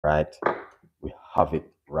right? We have it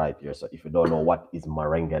right here. So if you don't know what is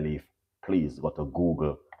moringa leaf, please go to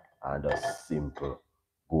Google and just simple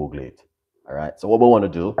Google it. All right. So what we want to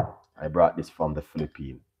do, I brought this from the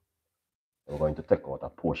Philippines. We're going to take out a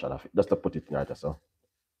portion of it just to put it in right. So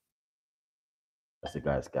as you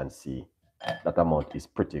guys can see, that amount is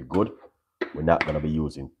pretty good. We're not going to be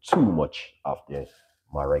using too much of the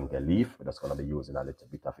moringa leaf. We're just going to be using a little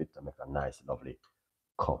bit of it to make a nice, lovely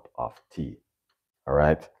cup of tea. All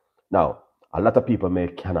right. Now, a lot of people may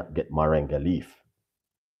cannot get moringa leaf,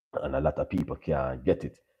 and a lot of people can't get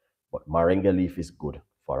it. But moringa leaf is good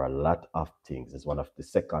for a lot of things. It's one of the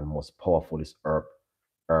second most powerfulest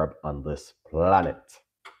herb on this planet.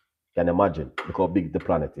 Can you imagine? Look how big the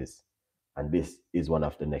planet is. And this is one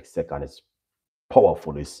of the next second is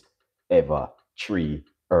powerfulest ever tree,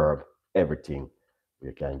 herb, everything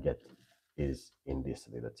you can get is in this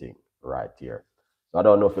little thing right here. So I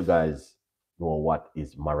don't know if you guys know what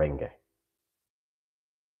is moringa.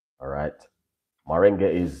 All right. Moringa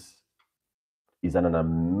is an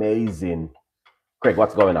amazing. Craig,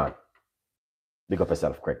 what's going on? Big up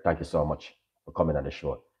yourself, Craig. Thank you so much for coming on the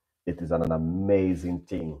show. It is an amazing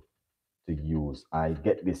thing to use. I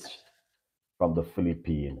get this from the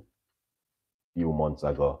Philippines few months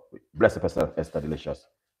ago. Bless up yourself, Esther Delicious.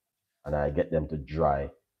 And I get them to dry,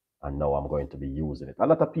 and now I'm going to be using it. A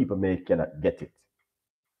lot of people may cannot get it.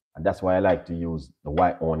 And that's why I like to use the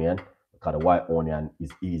white onion, because the white onion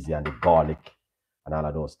is easy and the garlic and all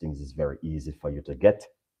of those things is very easy for you to get.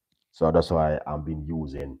 So that's why I've been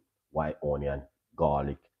using white onion,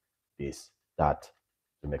 garlic, this, that,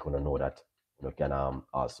 to make you know that you can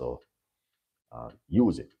also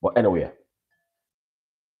use it. But anyway,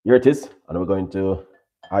 here it is. And we're going to,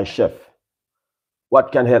 hi, chef,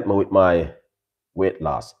 what can help me with my weight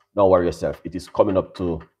loss? Don't worry yourself. It is coming up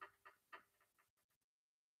to,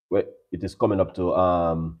 wait, it is coming up to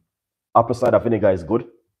apple cider vinegar is good.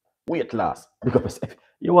 Weight loss. Because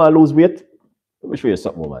you want to lose weight? Let me show you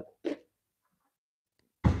something, man.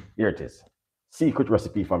 Here it is. Secret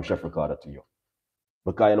recipe from Chef Ricardo to you.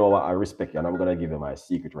 Because you know what, I respect you, and I'm gonna give you my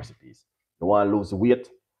secret recipes. You want to lose weight,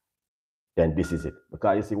 then this is it.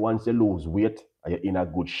 Because you see, once you lose weight and you're in a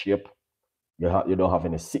good shape, you don't have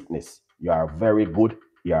any sickness. You are very good.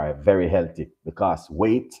 You are very healthy. Because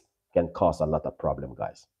weight can cause a lot of problem,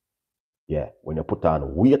 guys. Yeah, when you put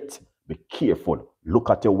on weight, be careful. Look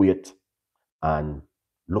at your weight and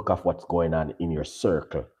look at what's going on in your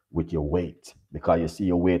circle with your weight. Because you see,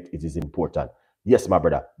 your weight it is important. Yes, my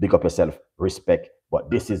brother, big up yourself, respect, but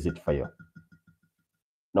this is it for you.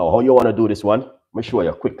 Now, how you want to do this one? Let me show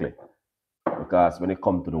you quickly. Because when it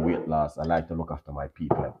comes to the weight loss, I like to look after my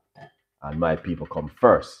people. And my people come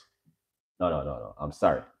first. No. I'm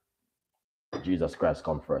sorry. Jesus Christ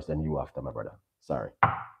come first, and you after, my brother. Sorry.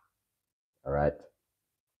 All right.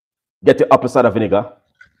 Get the apple cider vinegar.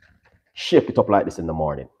 Shake it up like this in the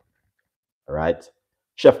morning. All right.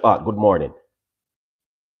 Chef Art, good morning.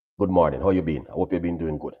 Good morning. How you been? I hope you've been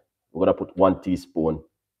doing good. We're gonna put 1 teaspoon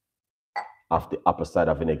of the apple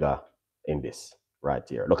cider vinegar in this right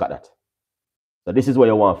here. Look at that. So this is what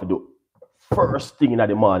you want to do. First thing in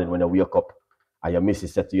the morning when you wake up and your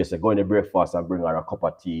missus said to you, say, go in the breakfast and bring her a cup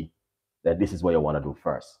of tea. Then this is what you want to do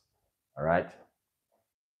first. All right.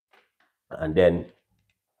 And then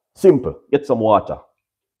simple, get some water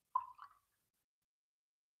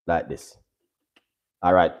like this.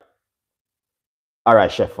 All right. All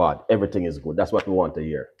right, Chef Ford, everything is good. That's what we want to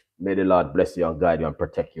hear. May the Lord bless you and guide you and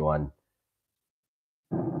protect you and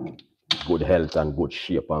good health and good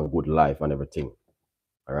shape and good life and everything.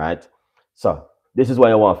 All right. So this is what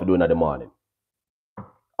you want to do in the morning.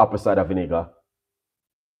 Apple cider vinegar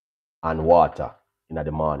and water in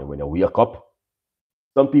the morning when you wake up.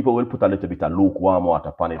 Some people will put a little bit of lukewarm water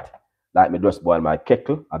upon it. Like me just boil my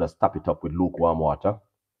kettle, I just tap it up with lukewarm water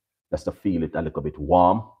just to feel it a little bit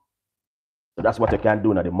warm. So that's what you can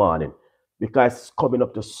do in the morning. Because it's coming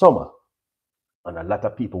up to summer and a lot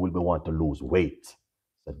of people will be wanting to lose weight.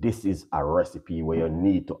 So this is a recipe where you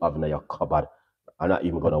need to have in your cupboard. I'm not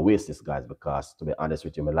even going to waste this, guys, because to be honest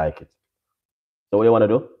with you, I like it. So what you want to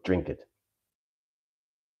do? Drink it.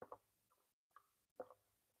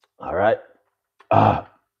 All right.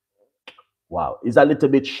 Ah, wow. It's a little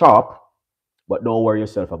bit sharp, but don't worry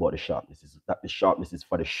yourself about the sharpness. The sharpness is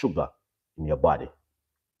for the sugar in your body.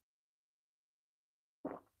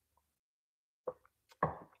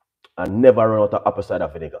 And never run out of apple cider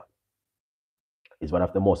vinegar. It's one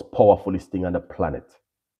of the most powerfulest thing on the planet.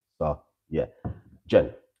 So yeah.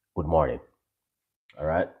 Jen, good morning. All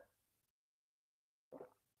right.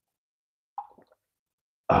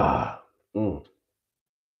 Ah, mm.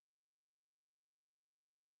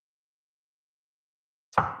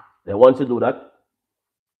 Then once you do that,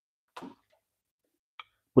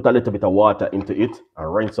 put a little bit of water into it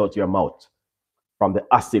and rinse out your mouth from the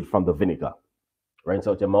acid from the vinegar. Rinse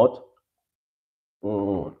out your mouth.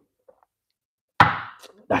 Mm.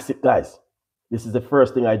 That's it, guys. This is the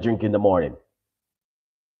first thing I drink in the morning.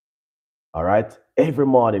 All right? Every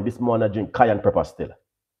morning, this morning I drink cayenne pepper still.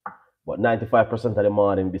 But 95% of the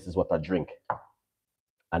morning, this is what I drink.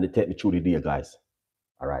 And it takes me through the day, guys.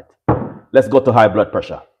 All right. Let's go to high blood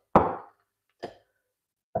pressure.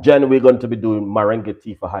 Jen, we're going to be doing Maringa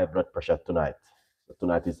tea for high blood pressure tonight. So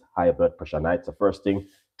tonight is high blood pressure night. So first thing,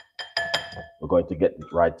 we're going to get it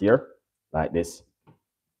right here, like this.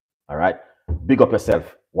 All right. Big up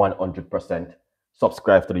yourself, 100%.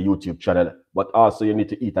 Subscribe to the YouTube channel. But also, you need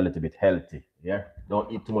to eat a little bit healthy. Yeah.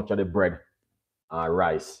 Don't eat too much of the bread and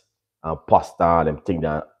rice and pasta and them thing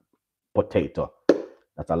that potato.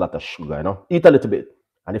 That's a lot of sugar, you know. Eat a little bit.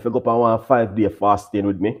 And if you go on 5-day fasting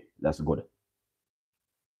with me, that's good.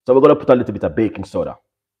 So we're going to put a little bit of baking soda.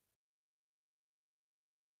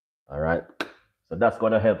 All right. So that's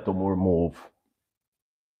going to help to remove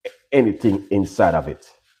anything inside of it.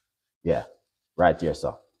 Yeah. Right here,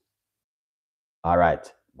 sir. All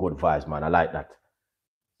right. Good vibes, man. I like that.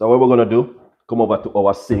 So what we're going to do, come over to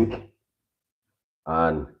our sink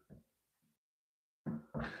and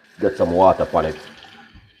get some water on it.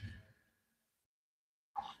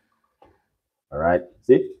 All right.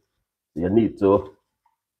 See? You need to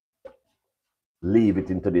leave it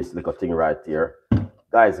into this little thing right here.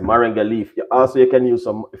 Guys, moringa leaf. Also, you can use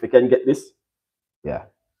some, if you can get this, yeah,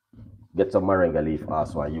 get some moringa leaf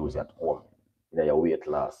also and use it at home. You know, your weight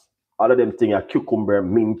loss. All of them things are cucumber,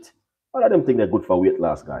 mint. All of them things are good for weight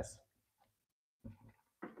loss, guys.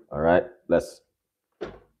 All right, let's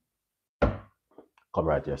come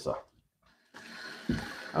right here, sir.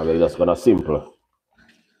 And we're just gonna simple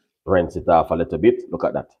rinse it off a little bit. Look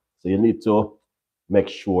at that. So you need to make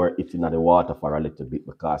sure it's in the water for a little bit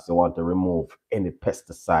because you want to remove any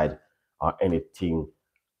pesticide or anything,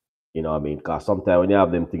 you know what I mean? Because sometimes when you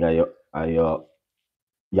have them things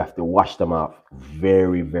you have to wash them off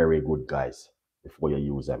very, very good, guys, before you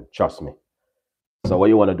use them. Trust me. So what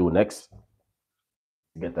you want to do next,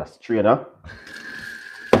 get a strainer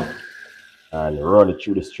and run it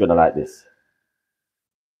through the strainer like this.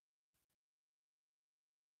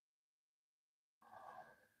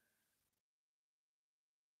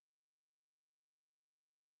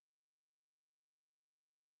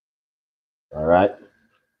 All right.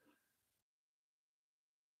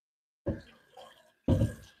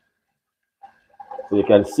 So you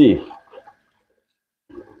can see.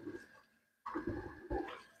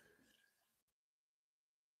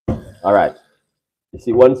 All right. You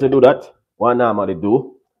see, once you do that, what I normally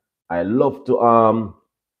do, I love to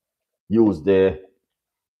use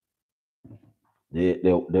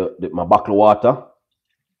my bottle water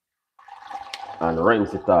and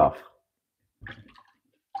rinse it off.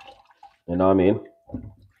 You know what I mean?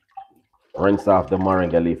 Rinse off the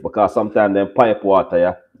moringa leaf because sometimes them pipe water,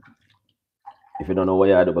 yeah. If you don't know what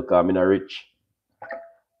you do, because I'm not rich.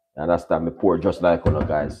 You understand? Me poor just like you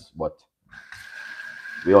guys, but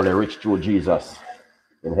we only rich through Jesus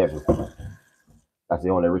in heaven. That's the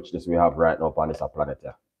only richness we have right now on this planet,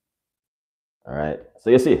 yeah. All right. So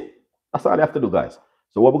you see, that's all you have to do, guys.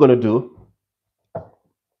 So what we're gonna do, all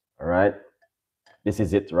right? This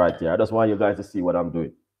is it right here. I just want you guys to see what I'm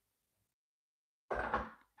doing.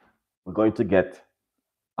 We're going to get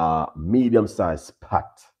a medium-sized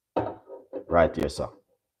pot right here, sir.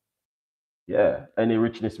 Yeah, any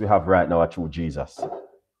richness we have right now are through Jesus.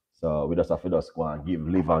 So we just have to just go and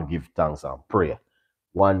live and give thanks and pray.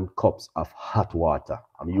 1 cup of hot water.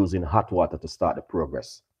 I'm using hot water to start the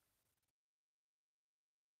progress.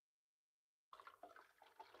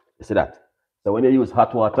 You see that? So when you use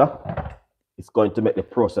hot water, it's going to make the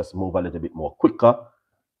process move a little bit more quicker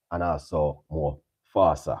and also more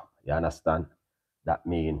faster. You understand? That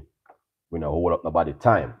means we don't hold up nobody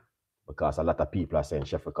time because a lot of people are saying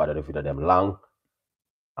Chef Ricardo the video them long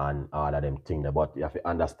and all of them things. But you have to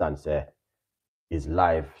understand, say, is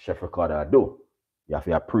live Chef Ricardo do. You have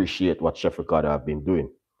to appreciate what Chef Ricardo have been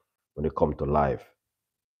doing when it comes to live.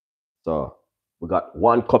 So we got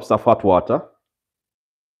 1 cup of hot water.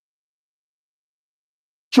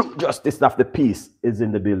 True justice of the peace is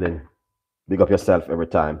in the building. Big up yourself every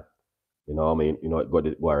time. You know what I mean? You know it got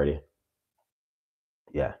it already.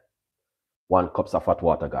 Yeah. 1 cup of hot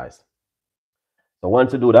water, guys. So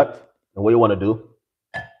once you do that, what you want to do,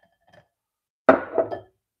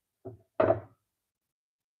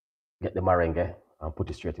 get the moringa and put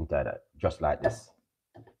it straight inside that, just like this.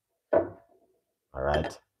 All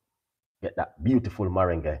right. Get that beautiful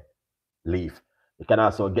moringa leaf. You can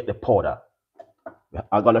also get the powder.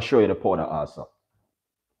 I'm gonna show you the powder also.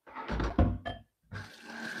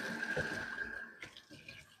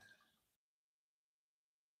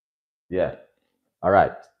 Yeah. All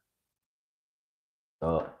right.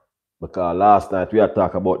 Because last night we had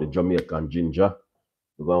talked about the Jamaican ginger.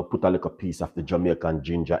 We're gonna put a little piece of the Jamaican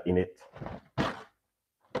ginger in it.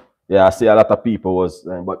 Yeah, I see a lot of people was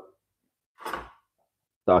but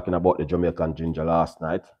talking about the Jamaican ginger last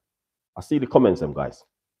night. I see the comments, them guys.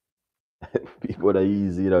 People are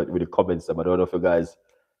easy, with the comments. I don't know if you guys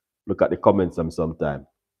look at the comments sometime.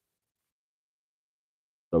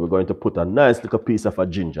 So we're going to put a nice little piece of a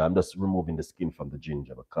ginger. I'm just removing the skin from the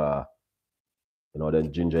ginger because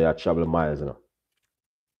then ginger you travel miles.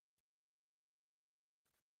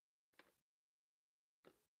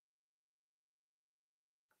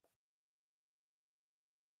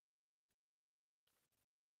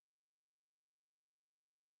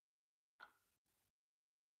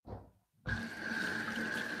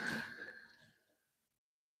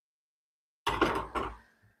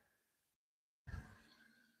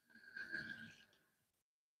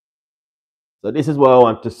 So this is what I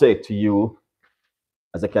want to say to you.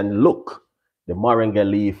 As I can look, the moringa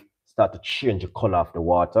leaf start to change the color of the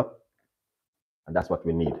water. And that's what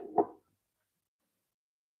we need.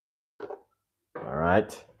 All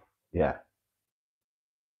right. Yeah.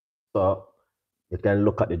 So you can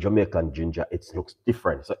look at the Jamaican ginger. It looks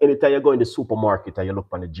different. So anytime you go in the supermarket and you look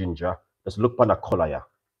on the ginger, just look on the color. Yeah.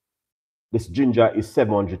 This ginger is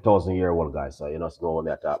 700,000 year old, guys. So you know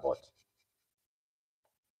what I'm talking about.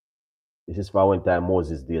 This is for when time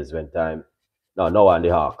Moses days, when time no on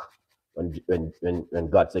the ark. When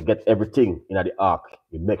God said get everything in the ark,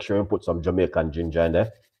 you make sure you put some Jamaican ginger in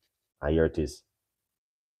there. And here it is.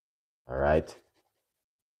 All right.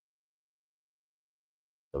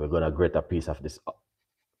 So we're gonna grate a piece of this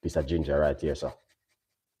piece of ginger right here, so.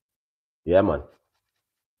 Yeah, man.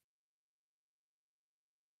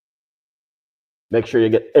 Make sure you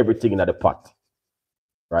get everything in the pot.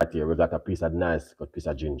 Right here, we got a piece of nice good piece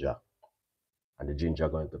of ginger. And the ginger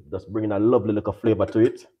going to just bring in a lovely little flavor to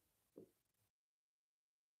it.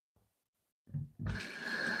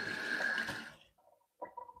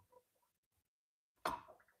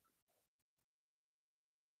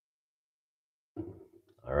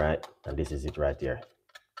 All right, and this is it right here.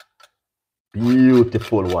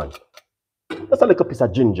 Beautiful one. Just a little piece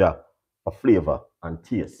of ginger for flavor and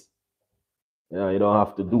taste. You don't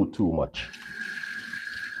have to do too much.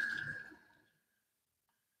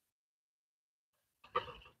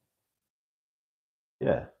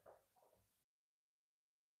 Yeah.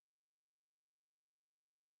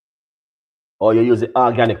 Oh, you use the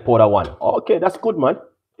organic powder one. Okay, that's good, man.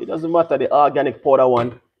 It doesn't matter the organic powder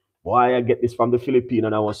one. Why I get this from the Philippines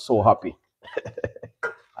and I was so happy.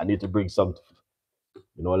 I need to bring some,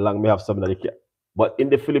 long may have some that they can. But in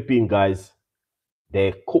the Philippines, guys,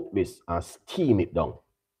 they cook this and steam it down.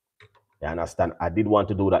 You understand? I did want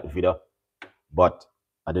to do that video, but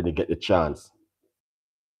I didn't get the chance.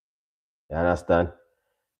 You understand?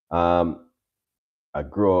 Um, I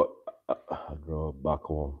grow back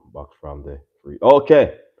home, back from the free.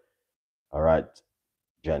 Okay. All right.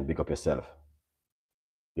 Jen, pick up yourself.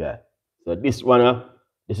 Yeah. So this is what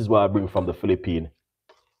I bring from the Philippines.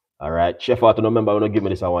 All right. Chef Arthur, remember when you give me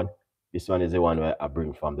this one? This one is the one where I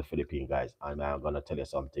bring from the Philippines, guys. And I'm gonna tell you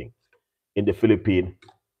something. In the Philippines,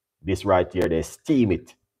 this right here, they steam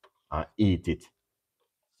it and eat it.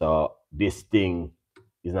 So this thing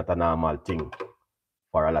is not a normal thing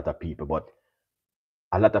for a lot of people, but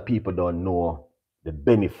a lot of people don't know the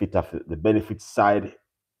benefit of it. The benefit side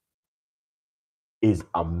is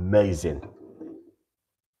amazing.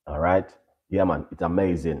 All right. Yeah, man, it's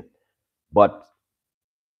amazing. But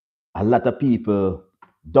a lot of people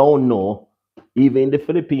don't know, even in the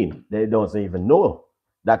Philippines, they don't even know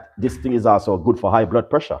that this thing is also good for high blood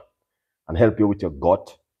pressure and help you with your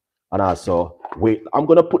gut. And also, wait, I'm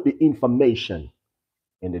gonna put the information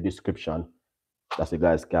in the description that you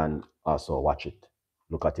guys can also watch it,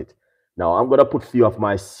 look at it. Now I'm gonna put few of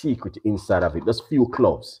my secret inside of it, just few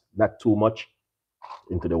cloves, not too much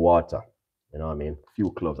into the water. You know what I mean?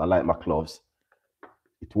 Few cloves. I like my cloves.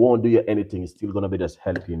 It won't do you anything. It's still gonna be just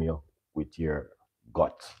helping you with your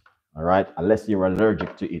gut. All right, unless you're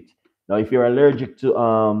allergic to it. Now, if you're allergic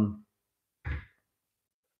to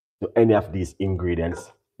any of these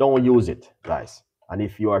ingredients, don't use it, guys. And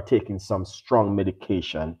if you are taking some strong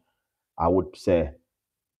medication, I would say,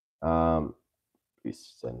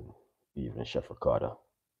 listen, even Chef Ricardo,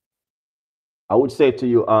 I would say to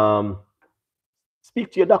you,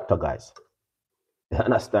 speak to your doctor, guys. You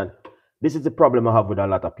understand? This is the problem I have with a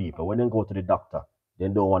lot of people. When they go to the doctor, they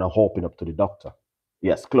don't want to open up to the doctor.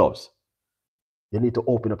 Yes, cloves. You need to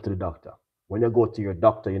open up to the doctor. When you go to your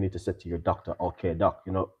doctor, you need to say to your doctor, okay, doc,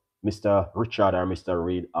 Mr. Richard or Mr.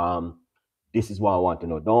 Reed, this is what I want to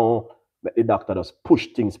know. Don't let the doctor just push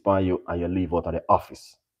things by you and you leave out of the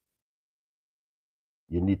office.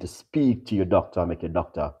 You need to speak to your doctor and make your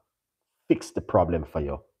doctor fix the problem for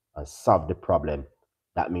you and solve the problem.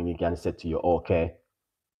 That means he can say to you, okay,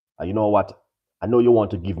 you know what? I know you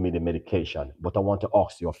want to give me the medication, but I want to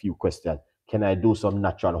ask you a few questions. Can I do some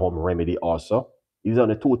natural home remedy also? These are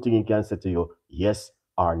the two things he can say to you, yes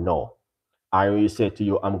or no. I will say to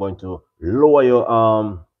you, I'm going to lower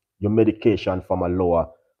your medication from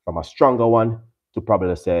a stronger one to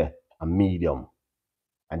probably say a medium.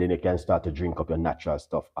 And then you can start to drink up your natural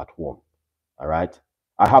stuff at home. All right.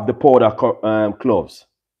 I have the powder cloves.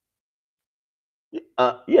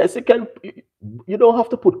 Yes, you can. You don't have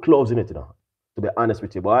to put cloves in it, to be honest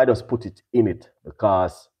with you. But I just put it in it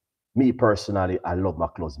because me personally, I love my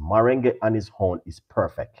cloves. Moringa on its own is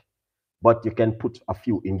perfect. But you can put a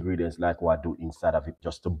few ingredients like what I do inside of it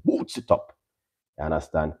just to boost it up. You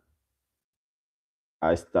understand?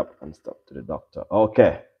 I stop and stop to the doctor.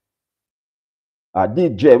 Okay.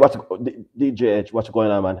 DJ, DJH, what's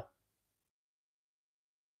going on, man?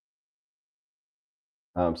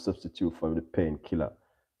 Substitute for the painkiller.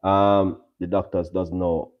 The doctors does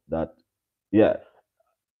know that. Yeah,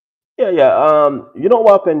 yeah. You know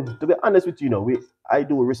what happened? To be honest with you, I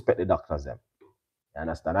do respect the doctors. Them, you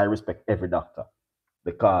understand? I respect every doctor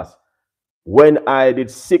because when I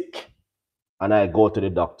did sick and I go to the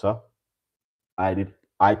doctor,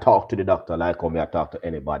 I talk to the doctor like how me I talk to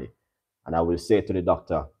anybody, and I will say to the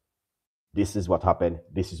doctor, "This is what happened.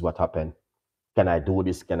 This is what happened. Can I do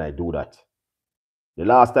this? Can I do that?" The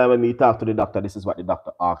last time when me talk to the doctor, this is what the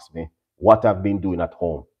doctor asked me, what I've been doing at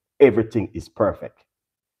home. Everything is perfect.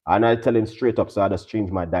 And I tell him straight up, so I just change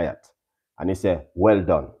my diet. And he said, well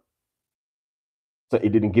done. So he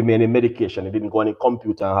didn't give me any medication. He didn't go on the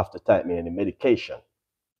computer and have to type me any medication.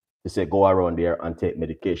 He said, go around there and take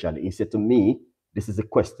medication. He said to me, this is a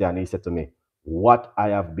question. He said to me, what I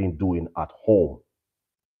have been doing at home.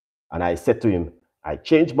 And I said to him, I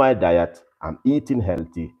changed my diet. I'm eating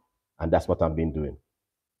healthy. And that's what I've been doing.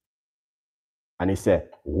 And he said,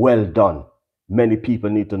 well done. Many people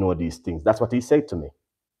need to know these things. That's what he said to me.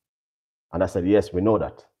 And I said, yes, we know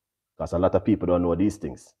that. Because a lot of people don't know these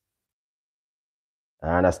things.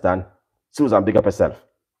 I understand. Susan, big up yourself.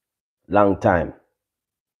 Long time.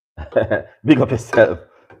 Big up yourself.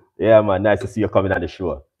 Yeah, man. Nice to see you coming on the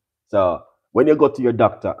show. So when you go to your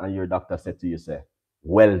doctor and your doctor said to you, say,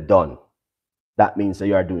 well done. That means that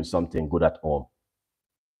you are doing something good at home.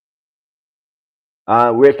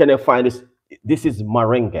 Where can you find this? This is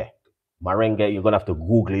Maringa. Maringa, you're gonna have to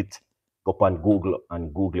Google it. Go up on Google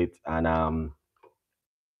and Google it, and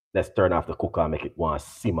let's turn off the cooker and make it one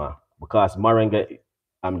simmer. Because Maringa,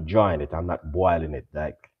 I'm drying it. I'm not boiling it.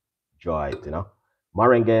 Like dry it.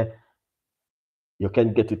 Maringa, you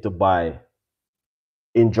can get it to buy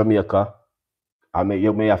in Jamaica. I mean,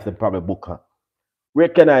 you may have to probably book her. Where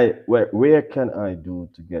can I do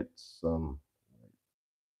to get some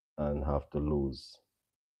and have to lose?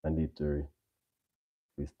 I need to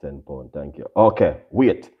lose 10 pounds. Thank you. Okay,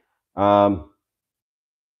 wait. Um,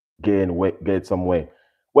 gain weight, get some weight.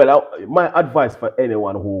 Well, my advice for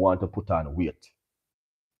anyone who want to put on weight,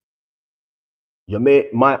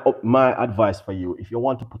 my advice for you, if you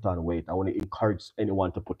want to put on weight, I want to encourage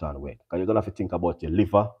anyone to put on weight because you're gonna have to think about your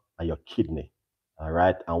liver and your kidney, all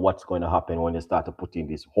right, and what's going to happen when you start to put in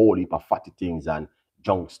this whole heap of fatty things and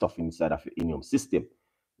junk stuff inside of your immune system.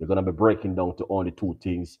 You're gonna be breaking down to only two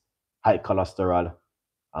things: high cholesterol,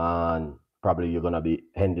 and probably you're gonna be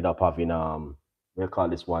ended up having we call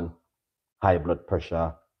this one high blood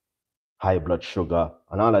pressure, high blood sugar,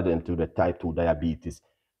 and all of them to the type 2 diabetes.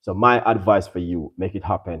 So my advice for you, make it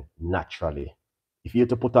happen naturally. If you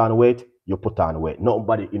to put on weight, you put on weight.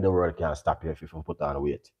 Nobody in the world can stop you if you put on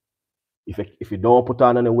weight. If you don't put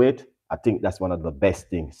on any weight, I think that's one of the best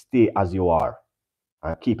things. Stay as you are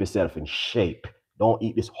and keep yourself in shape. Don't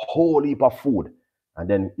eat this whole heap of food. And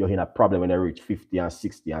then you're in a problem when you reach 50 and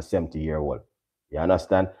 60 and 70-year old. You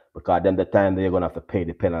understand? Because then the time that you're going to have to pay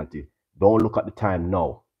the penalty. Don't look at the time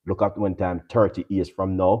now. Look at when time 30 years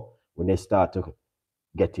from now, when they start to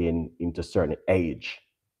get into certain age.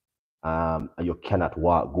 And you cannot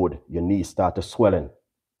walk good. Your knees start to swelling.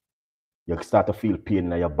 You start to feel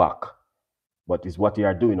pain in your back. But it's what you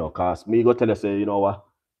are doing now. Because me go tell you, say, you know what?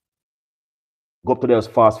 Go up to those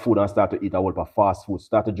fast food and start to eat a whole heap of fast food.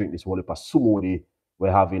 Start to drink this whole heap of smoothie.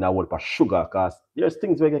 We're having a whole heap of sugar. Because there's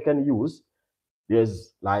things where you can use.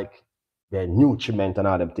 There's like the nutriment and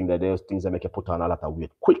all them things. There's things that make you put on a lot of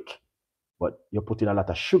weight quick. but you're putting a lot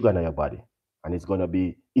of sugar in your body, and it's going to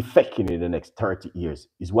be affecting you in the next 30 years.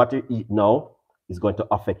 Is what you eat now is going to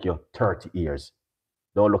affect your 30 years.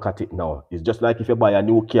 Don't look at it now. It's just like if you buy a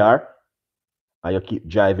new car and you keep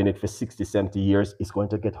driving it for 60, 70 years, it's going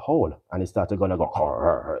to get old and it starts going to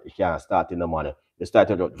go, you can't start in the morning. You start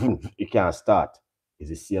to go, you can't start. It's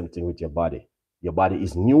the same thing with your body. Your body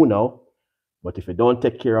is new now, but if you don't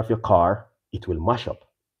take care of your car, it will mash up.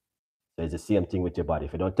 So it's the same thing with your body.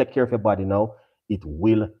 If you don't take care of your body now, it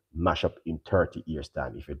will mash up in 30 years'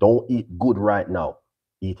 time. If you don't eat good right now,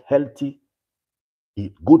 eat healthy,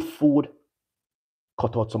 eat good food,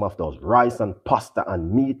 cut out some of those rice and pasta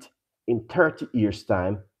and meat. In 30 years'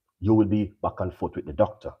 time, you will be back and forth with the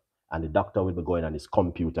doctor. And the doctor will be going on his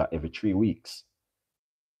computer every 3 weeks.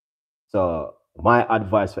 So my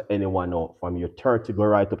advice for anyone now, from your 30 go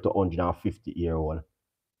right up to 150-year-old,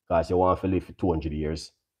 because you want to live for 200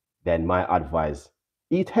 years, then my advice,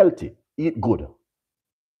 eat healthy, eat good.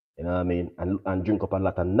 You know what I mean? And drink up a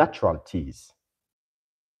lot of natural teas.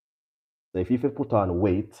 So if you put on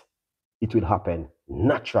weight, it will happen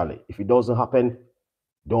naturally. If it doesn't happen,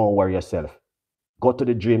 don't worry yourself. Go to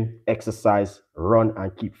the gym, exercise, run,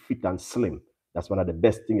 and keep fit and slim. That's one of the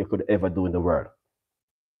best things you could ever do in the world.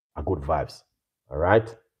 A good vibes. All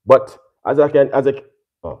right. But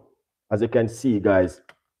oh, as you can see, guys.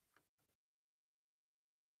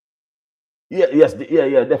 Yeah, yes,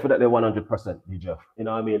 yeah, definitely 100%, DJ. You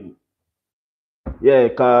know what I mean? Yeah,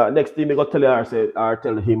 cause next thing me go tell her, say, or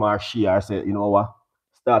tell him or she, I say, you know what?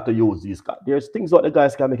 Start to use these. There's things what the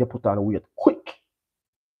guys can make you put on weight quick,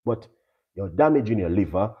 but you're damaging your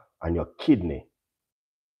liver and your kidney.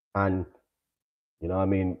 And you know what I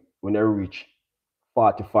mean? When you reach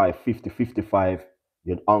 45, 50, 55,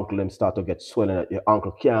 your ankle them start to get swelling. Your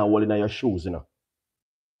ankle can't hold in your shoes, you know,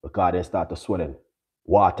 because they start to swelling.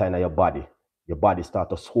 Water in your body start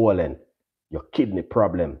to swollen. Your kidney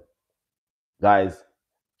problem. Guys,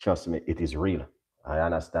 trust me, it is real. I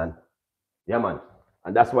understand. Yeah, man.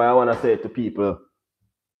 And that's why I want to say to people,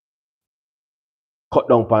 cut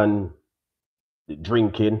down on the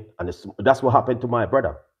drinking. And that's what happened to my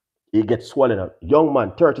brother. He gets swollen. A young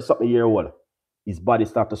man, 30-something year old, his body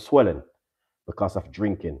started swelling because of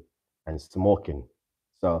drinking and smoking.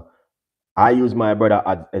 So I use my brother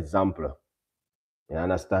as example. You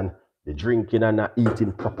understand? The drinking and not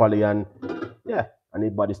eating properly, and yeah, and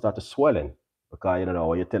his body started swelling. Because you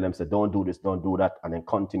know, you tell them, say, don't do this, don't do that, and then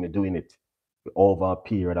continue doing it over a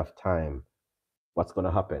period of time. What's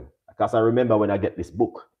gonna happen? Because I remember when I get this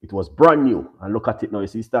book, it was brand new. And look at it now. You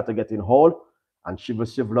see, it started getting whole and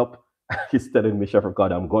shivel up. He's telling me, Chef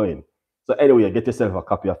Ricardo, I'm going. So anyway, get yourself a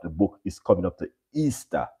copy of the book. It's coming up to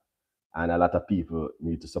Easter. And a lot of people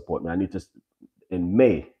need to support me. I need to, in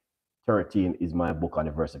May 13 is my book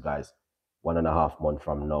anniversary, guys. 1.5 months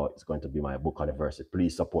from now, it's going to be my book anniversary.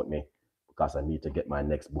 Please support me because I need to get my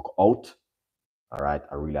next book out. All right.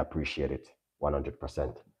 I really appreciate it.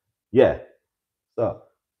 100%. Yeah. So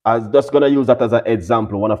I was just going to use that as an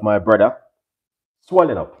example. One of my brother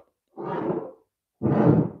swelling up.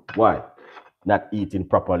 Why? Not eating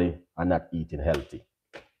properly and not eating healthy.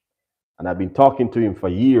 And I've been talking to him for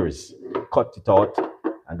years. Cut it out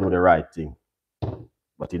and do the right thing.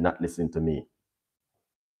 But he's not listening to me.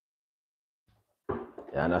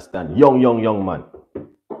 You understand? Young man.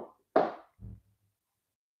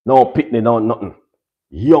 No pitney, no nothing.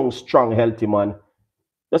 Young, strong, healthy man.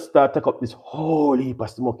 Just start take up this whole heap of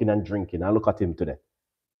smoking and drinking. And look at him today.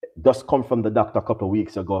 Just come from the doctor a couple of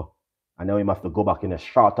weeks ago. And now he have to go back in a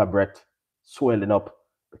shorter breath, swelling up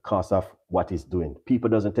because of what he's doing. People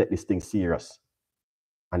doesn't take this thing serious.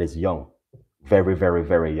 And he's young. Very, very,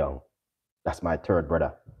 very young. That's my third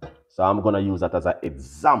brother. So I'm gonna use that as an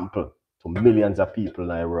example to millions of people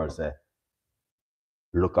in the world. Say,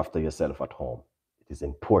 look after yourself at home. It is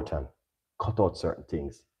important. Cut out certain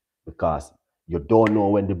things because you don't know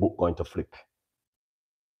when the book going to flip.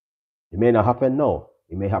 It may not happen now.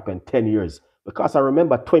 It may happen 10 years. Because I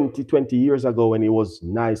remember 20 years ago when he was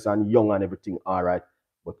nice and young and everything, all right.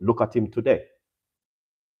 But look at him today.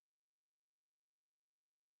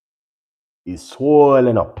 He's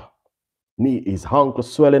swelling up. His ankle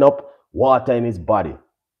swelling up, water in his body.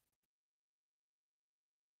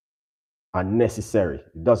 Unnecessary.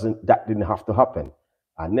 That didn't have to happen.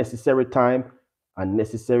 Unnecessary time,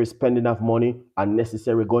 unnecessary spending of money,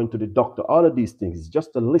 unnecessary going to the doctor. All of these things is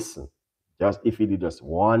just to listen. Just if he did just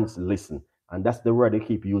once listen. And that's the word they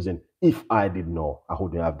keep using. If I did know, I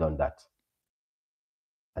wouldn't have done that.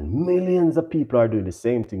 And millions of people are doing the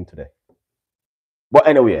same thing today. But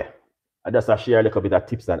anyway, I just share a little bit of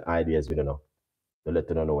tips and ideas with you know, to let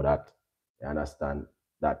you know that you understand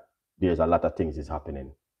that there's a lot of things is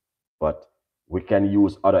happening. but we can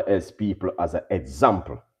use other else people as an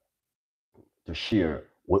example to share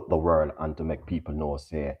with the world and to make people know,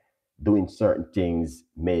 say, doing certain things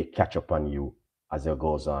may catch up on you as it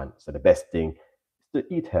goes on. So the best thing is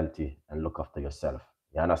to eat healthy and look after yourself.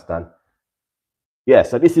 You understand? Yeah,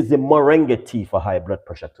 so this is the Moringa tea for high blood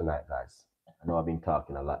pressure tonight, guys. I know I've been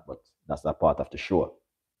talking a lot, but that's a part of the show.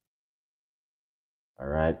 All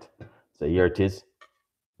right. So here it is,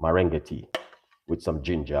 Moringa tea with some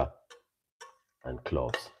ginger and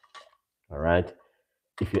cloves. All right.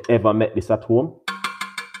 If you ever met this at home,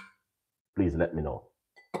 please let me know.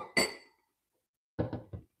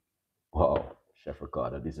 Wow, Chef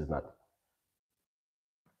Ricardo, this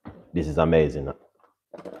is amazing.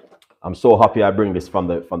 I'm so happy I bring this from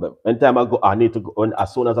the anytime I go, I need to go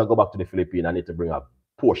as soon as I go back to the Philippines, I need to bring a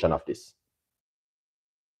portion of this.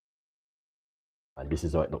 And this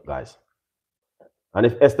is how it looks, guys. And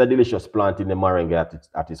if Esther Delicious planting the moringa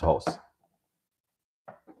at his house.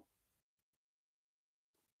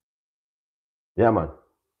 Yeah, man.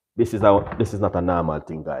 This is not a normal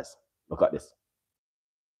thing, guys. Look at this.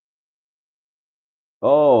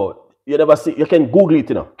 Oh, you never see, you can Google it,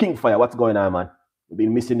 you know. Kingfire, what's going on, man? We've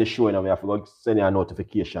been missing the show, you know. We have to go send you a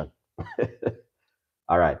notification.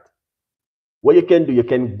 All right. What you can do, you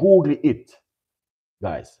can Google it,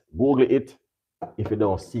 guys. Google it if you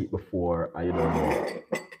don't see it before and you don't know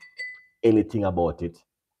anything about it.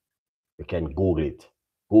 You can Google it.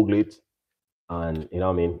 Google it and, you know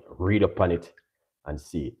what I mean, read up on it and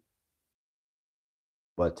see it.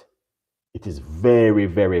 But it is very,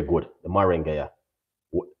 very good. The moringa, yeah.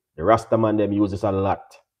 The Rastaman, them use this a lot,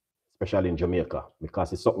 especially in Jamaica,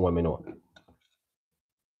 because it's something we know.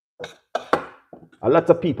 A lot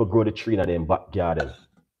of people grow the tree in their back garden.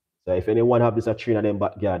 So if anyone have this a tree in their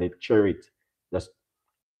back garden, cherry it. Just,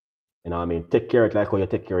 you know what I mean, take care of it like how you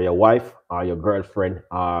take care of your wife or your girlfriend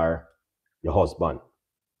or your husband.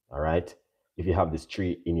 All right? If you have this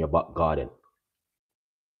tree in your back garden.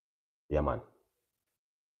 Yeah, man.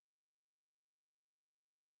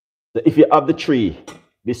 So if you have the tree,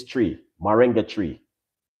 this tree, moringa tree,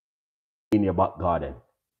 in your back garden,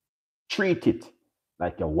 treat it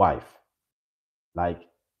like your wife, like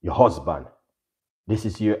your husband. This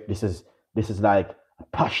is like a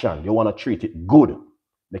passion. You want to treat it good,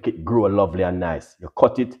 make it grow lovely and nice. You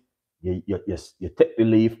cut it, you take the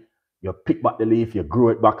leaf, you pick back the leaf, you grow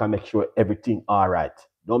it back and make sure everything all right.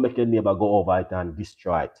 Don't make your neighbor go over it and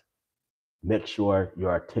destroy it. Make sure you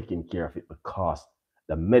are taking care of it because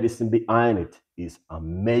the medicine behind it is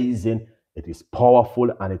amazing, it is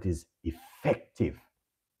powerful, and it is effective.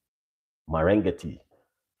 Maringa tea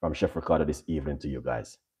from Chef Ricardo this evening to you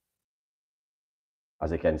guys.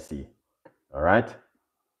 As you can see, all right,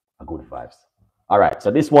 a good vibes. All right,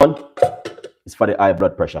 so this one is for the high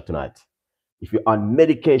blood pressure tonight. If you're on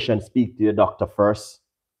medication, speak to your doctor first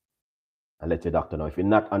and let your doctor know. If you're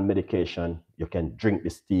not on medication, you can drink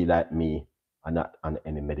this tea like me. I'm not on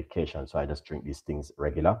any medication, so I just drink these things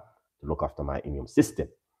regular to look after my immune system.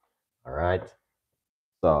 All right,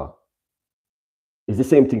 so it's the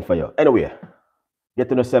same thing for you. Anyway,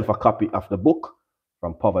 getting yourself a copy of the book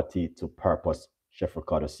From Poverty to Purpose, Chef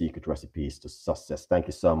Ricardo's Secret Recipes to Success. Thank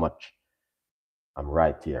you so much. I'm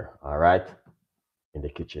right here, all right, in the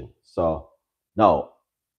kitchen. So now,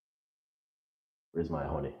 where's my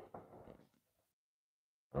honey?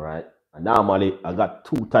 All right, and normally I got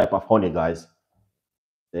two type of honey, guys.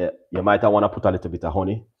 You might want to put a little bit of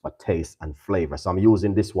honey for taste and flavor. So I'm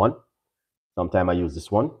using this one. Sometimes I use this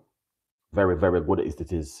one. Very, very good.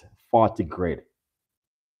 It is 40 grade.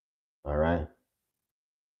 All right.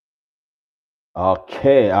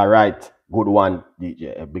 Okay, all right. Good one,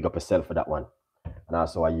 DJ. Big up yourself for that one. And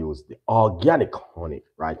also I use the organic honey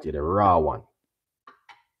right here, the raw one.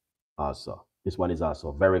 Also, this one is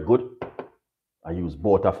also very good. I use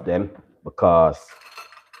both of them because,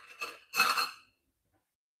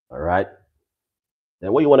 all right.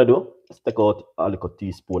 Then what you want to do is take out a little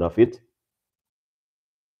teaspoon of it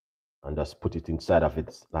and just put it inside of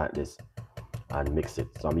it like this and mix it.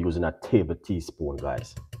 So I'm using a table teaspoon,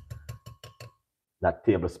 guys. Not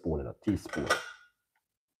tablespoon, a teaspoon.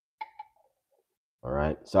 All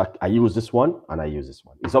right. So I use this one and I use this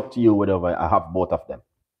one. It's up to you whatever. I have both of them.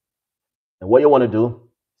 And what you want to do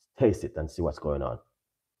is taste it and see what's going on.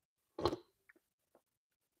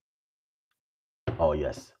 Oh,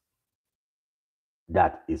 yes.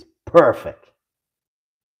 That is perfect.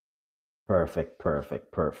 Perfect,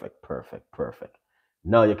 perfect, perfect, perfect, perfect.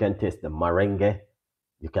 Now you can taste the meringue.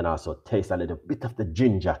 You can also taste a little bit of the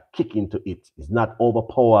ginger kick into it. It's not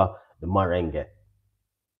overpower the meringue.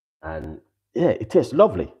 And yeah, it tastes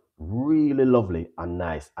lovely. Really lovely and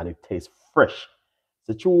nice. And it tastes fresh.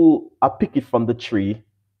 So true, I pick it from the tree,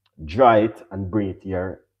 dry it, and bring it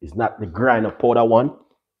here. It's not the grind of powder one,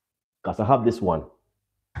 because I have this one,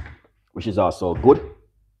 which is also good.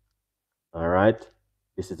 All right.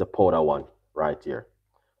 This is the powder one right here.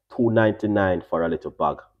 $2.99 for a little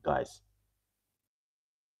bag, guys.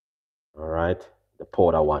 All right. The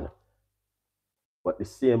powder one. But the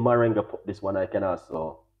same Moringa, this one I can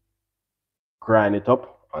also grind it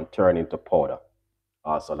up and turn into powder.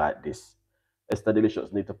 Also like this. Esther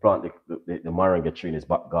Delicious need to plant the Moringa tree in his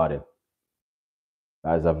back garden.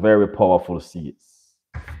 That is a very powerful seed,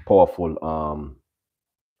 powerful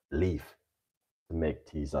leaf to make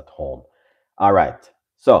teas at home. All right.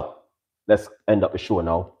 So let's end up the show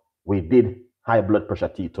now. We did high blood pressure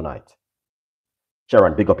tea tonight.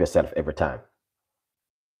 Sharon, big up yourself every time.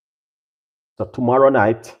 So tomorrow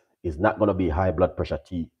night is not going to be high blood pressure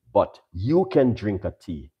tea, but you can drink a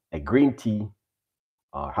tea, a green tea,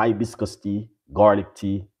 hibiscus tea, garlic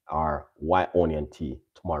tea, or white onion tea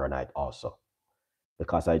tomorrow night also.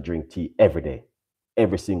 Because I drink tea every day.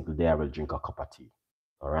 Every single day I will drink a cup of tea.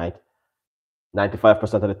 All right.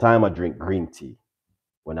 95% of the time I drink green tea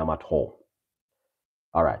when I'm at home.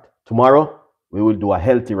 All right. Tomorrow we will do a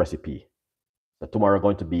healthy recipe. So tomorrow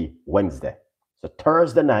going to be Wednesday. So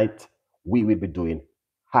Thursday night we will be doing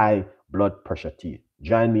high blood pressure tea.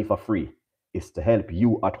 Join me for free. It's to help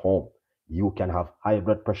you at home. You can have high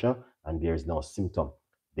blood pressure and there's no symptom.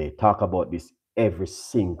 They talk about this every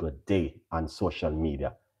single day on social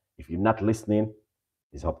media. If you're not listening,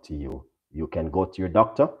 it's up to you. You can go to your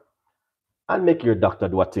doctor and make your doctor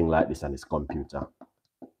do a thing like this on his computer.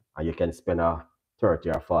 And you can spend a 30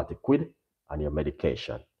 or 40 quid on your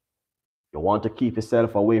medication. You want to keep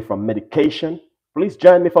yourself away from medication? Please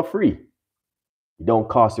join me for free. It don't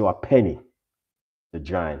cost you a penny to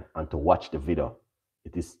join and to watch the video.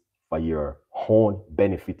 It is for your own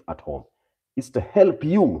benefit at home. It's to help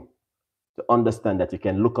you to understand that you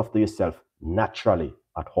can look after yourself naturally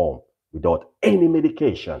at home without any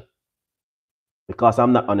medication. Because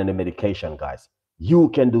I'm not on any medication, guys. You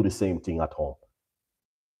can do the same thing at home.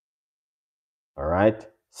 All right.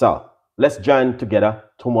 So let's join together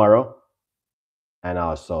tomorrow and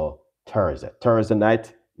also Thursday. Thursday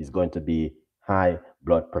night is going to be high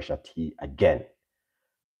blood pressure tea again.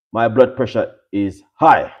 My blood pressure is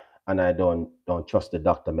high and I don't trust the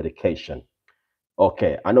doctor medication.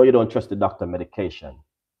 Okay, I know you don't trust the doctor medication,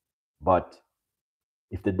 but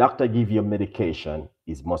if the doctor give you medication,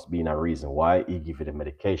 it must be in a reason why he give you the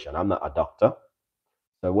medication. I'm not a doctor.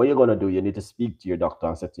 So what you're going to do, you need to speak to your doctor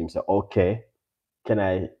and say to him, say, okay,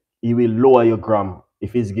 he will lower your gram.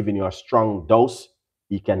 If he's giving you a strong dose,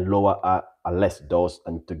 he can lower a less dose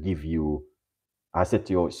and to give you, I said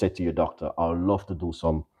to your doctor, I'd love to do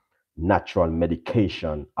some natural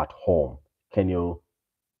medication at home. Can you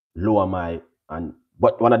lower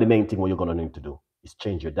but one of the main things what you're going to need to do is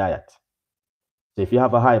change your diet. So if you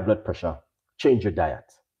have a high blood pressure, change your diet.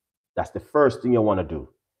 That's the first thing you want to do.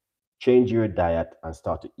 Change your diet and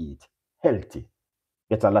start to eat healthy.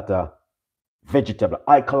 Get a lot of vegetable,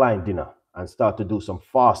 alkaline dinner and start to do some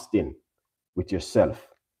fasting with yourself.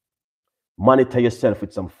 Monitor yourself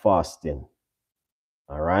with some fasting.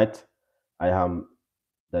 All right. I am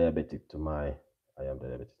diabetic too.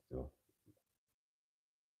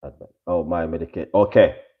 Oh, my medication.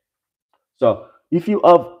 Okay. So if you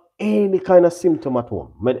have any kind of symptom at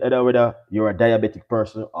home, whether you're a diabetic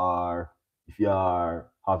person or if you are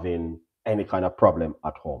having any kind of problem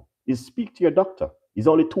at home, is speak to your doctor. It's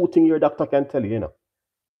only two things your doctor can tell you, you know.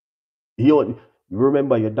 You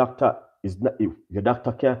remember your doctor is not your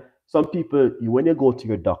doctor can. Some people, when you go to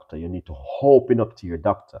your doctor, you need to open up to your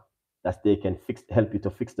doctor that they can help you to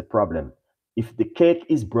fix the problem. If the cake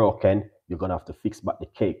is broken, you're gonna have to fix back the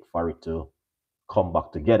cake for it to come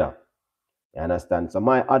back together. You understand? So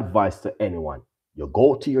my advice to anyone, you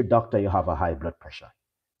go to your doctor, you have a high blood pressure.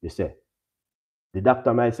 You say, the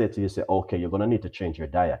doctor might say to you, say, okay, you're gonna need to change your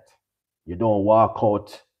diet. You don't walk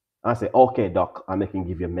out and say, okay, doc, I'm making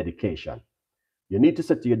give you medication. You need to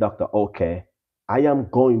say to your doctor, okay, I am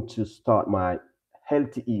going to start my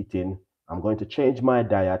healthy eating. I'm going to change my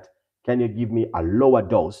diet. Can you give me a lower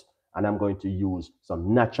dose? And I'm going to use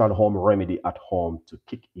some natural home remedy at home to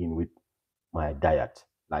kick in with my diet.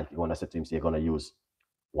 Like you want to say to him, say you're going to use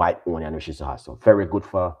white onion, which is also very good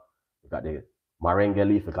for, you got the moringa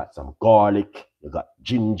leaf, you got some garlic, you got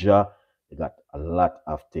ginger, you got a lot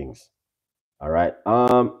of things. All right.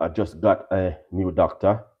 I just got a new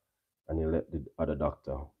doctor and you let the other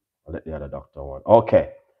doctor, I'll let the other doctor one.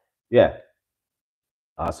 Okay. Yeah.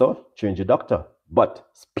 Also, change your doctor, but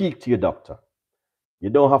speak to your doctor. You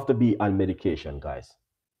don't have to be on medication, guys.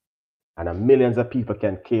 And millions of people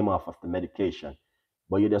can came off of the medication.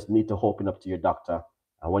 but you just need to open up to your doctor.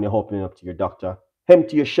 And when you're opening up to your doctor,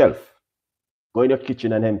 empty your shelf. Go in your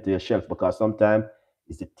kitchen and empty your shelf, because sometimes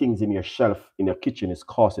it's the things in your shelf in your kitchen is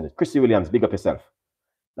causing it. Chrissy Williams, big up yourself.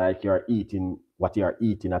 Like you're eating, what you're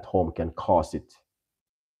eating at home can cause it.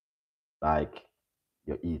 Like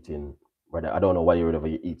you're eating, whether I don't know whatever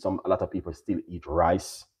you eat. A lot of people still eat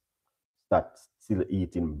rice, start still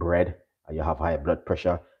eating bread, and you have high blood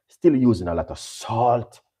pressure. Still using a lot of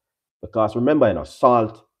salt, because remember,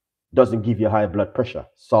 salt doesn't give you high blood pressure.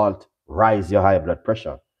 Salt rise your high blood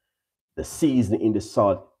pressure. The seasoning in the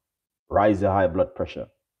salt rise your high blood pressure.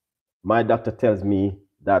 My doctor tells me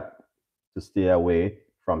that to stay away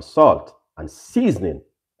from salt and seasoning.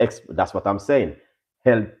 That's what I'm saying.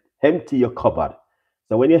 Help empty your cupboard.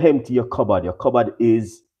 So when you empty your cupboard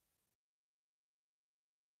is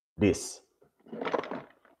this.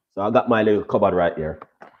 So I got my little cupboard right here.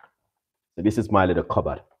 So this is my little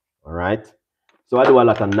cupboard. All right. So I do a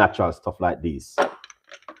lot of natural stuff like this.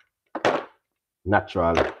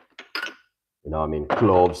 Natural,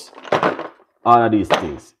 cloves, all of these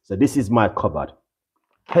things. So this is my cupboard.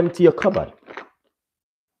 Empty your cupboard.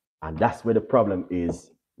 And that's where the problem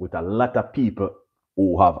is with a lot of people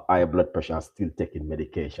who have high blood pressure and still taking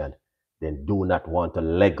medication. They do not want to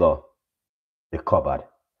let go the cupboard.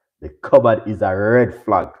 The cupboard is a red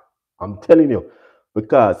flag. I'm telling you,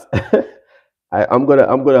 because I'm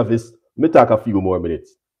gonna have this. Let me talk a few more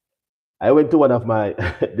minutes. I went to one of my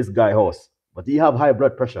this guy house, but he have high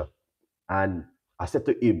blood pressure, and I said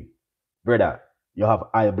to him, brother, you have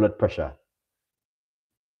high blood pressure,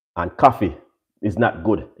 and coffee is not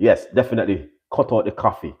good. Yes, definitely cut out the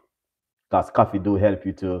coffee, because coffee do help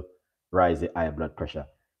you to rise the high blood pressure.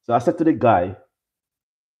 So I said to the guy,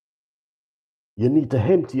 you need to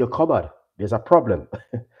empty your cupboard. There's a problem.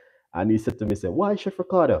 And he said to me, why, Chef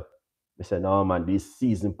Ricardo? I said, no, man, this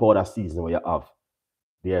powder season where you have,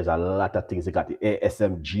 there's a lot of things. You got the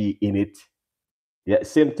ASMG in it. Yeah,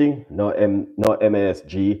 same thing. No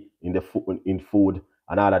MASG in the food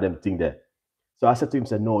and all of them things there. So I said to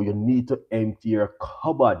him, no, you need to empty your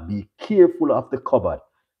cupboard. Be careful of the cupboard.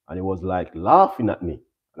 And he was like laughing at me.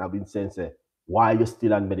 And I've been saying, why are you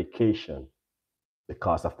still on medication?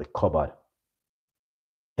 Because of the cupboard.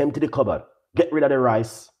 Empty the cupboard. Get rid of the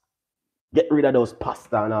rice. Get rid of those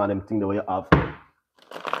pasta and all them things that you have.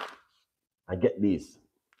 And get these.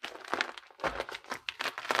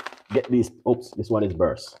 Get these. Oops, this one is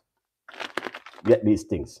burst. Get these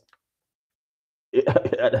things. You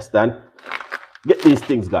understand? Get these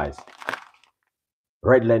things, guys.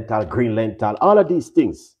 Red lentil, green lentil, all of these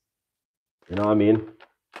things. You know what I mean?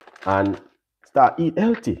 And start eat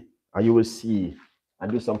healthy. And you will see, and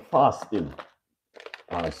do some fasting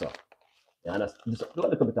also. You understand? Do a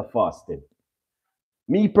little bit of fasting.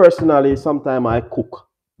 Me personally, sometimes I cook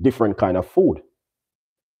different kind of food.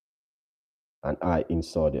 And I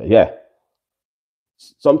insert it. Yeah.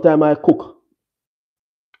 Sometimes I cook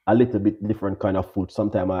a little bit different kind of food.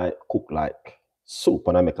 Sometimes I cook like soup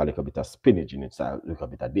and I make a little bit of spinach in it. So a little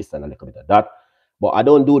bit of this and a little bit of that. But I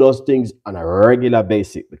don't do those things on a regular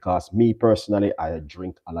basis, because me personally, I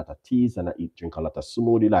drink a lot of teas and I drink a lot of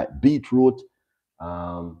smoothie like beetroot.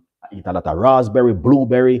 I eat a lot of raspberry,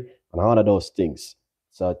 blueberry, and all of those things.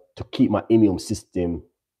 So to keep my immune system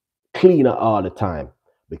cleaner all the time.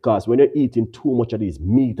 Because when you're eating too much of these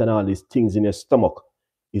meat and all these things in your stomach,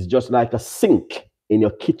 it's just like a sink in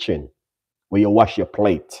your kitchen where you wash your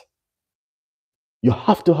plate. You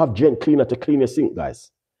have to have gen cleaner to clean your sink,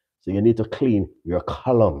 guys. So you need to clean your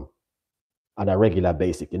column on a regular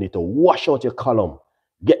basis. You need to wash out your column.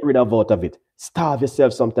 Get rid of it. Starve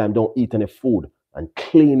yourself sometimes. Don't eat any food and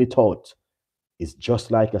clean it out. It's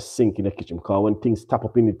just like a sink in the kitchen, because when things tap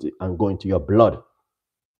up in it and go into your blood,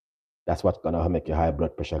 that's what's going to make your high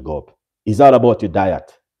blood pressure go up. It's all about your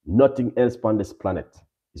diet. Nothing else on this planet.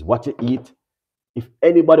 It's what you eat. If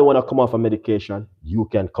anybody want to come off a medication, you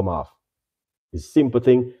can come off. It's a simple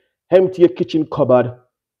thing. Empty your kitchen cupboard.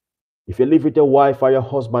 If you live with your wife or your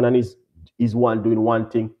husband and he's one doing one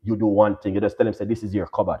thing, you do one thing. You just tell him, this is your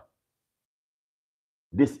cupboard.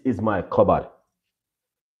 This is my cupboard.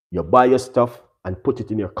 You buy your stuff and put it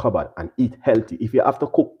in your cupboard and eat healthy. If you have to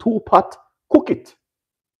cook 2 pots, cook it.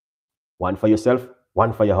 One for yourself,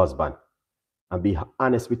 one for your husband. And be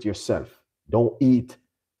honest with yourself. Don't eat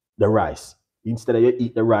the rice. Instead of you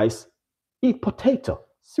eat the rice, eat potato.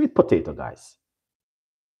 Sweet potato, guys.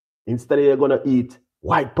 Instead of you're going to eat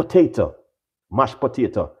white potato, mashed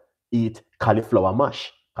potato, eat cauliflower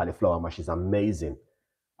mash. Cauliflower mash is amazing.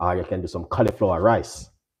 Or you can do some cauliflower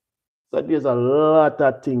rice. So there's a lot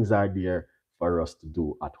of things are there for us to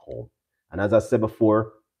do at home. And as I said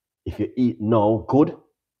before, if you eat now good,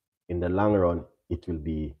 in the long run, it will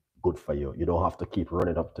be good for you. You don't have to keep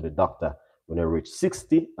running up to the doctor when you reach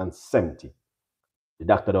 60 and 70. The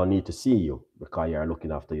doctor don't need to see you because you are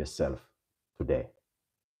looking after yourself today.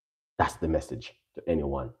 That's the message to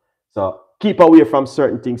anyone. So keep away from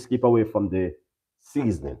certain things, keep away from the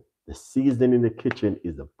seasoning. The seasoning in the kitchen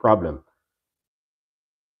is the problem.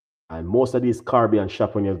 And most of these Caribbean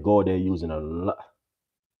shops, when you go, they're using a lot.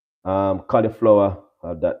 Cauliflower,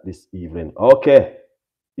 that this evening. Okay.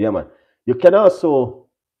 Yeah, man. You can also,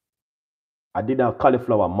 I did a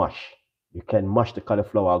cauliflower mash. You can mash the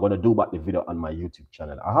cauliflower. I'm going to do back the video on my YouTube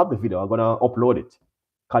channel. I have the video. I'm going to upload it.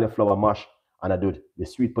 Cauliflower mash. And I do the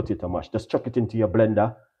sweet potato mash. Just chuck it into your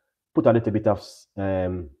blender. Put a little bit of,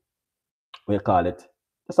 what you call it?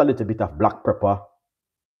 Just a little bit of black pepper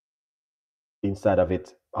inside of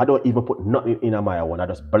it. I don't even put nothing in my one. I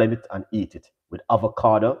just blend it and eat it with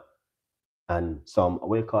avocado and some,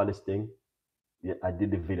 what you call this thing? Yeah, I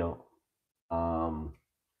did the video. I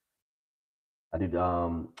did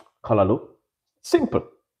callaloo. Simple.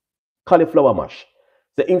 Cauliflower mash.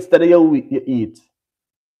 So instead of you eat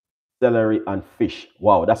celery and fish.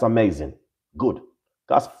 Wow, that's amazing. Good.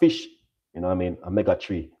 Because fish, you know what I mean,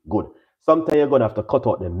 omega-3, good. Sometimes you're going to have to cut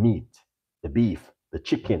out the meat, the beef, the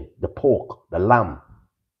chicken, the pork, the lamb.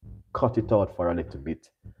 Cut it out for a little bit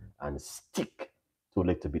and stick to a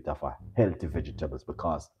little bit of a healthy vegetables,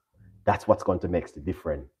 because that's what's going to make the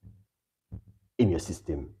difference in your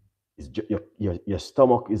system. Your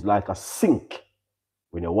stomach is like a sink.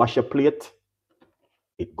 When you wash your plate,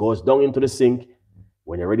 it goes down into the sink.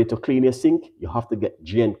 When you're ready to clean your sink, you have to get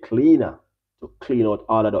Gen cleaner to clean out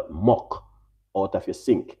all of that muck out of your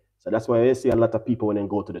sink. So that's why I see a lot of people, when they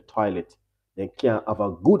go to the toilet, they can't have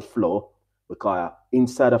a good flow, because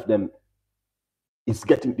inside of them, it's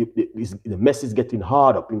getting the mess is getting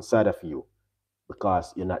hard up inside of you,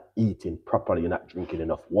 because you're not eating properly, you're not drinking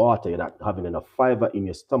enough water, you're not having enough fiber in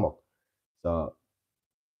your stomach. So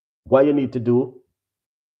what you need to do,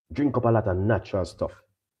 drink up a lot of natural stuff.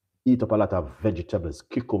 Eat up a lot of vegetables,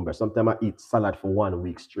 cucumber. Sometimes I eat salad for 1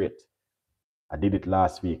 week straight. I did it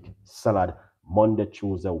last week. Salad Monday,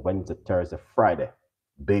 Tuesday, Wednesday, Thursday, Friday.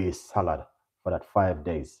 Base salad for that 5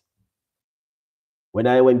 days. When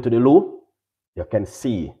I went to the loo, you can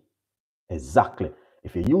see exactly.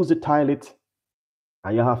 If you use the toilet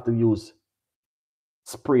and you have to use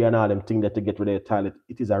spray and all them things that to get rid of the toilet,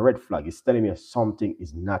 it is a red flag. It's telling you something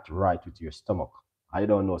is not right with your stomach. I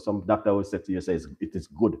don't know. Some doctor will say to you, says it is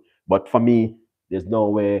good. But for me, there's no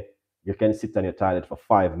way you can sit on your toilet for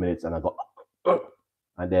 5 minutes and I go,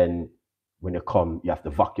 and then when you come, you have to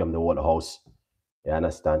vacuum the whole house. You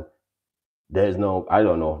understand? There's no, I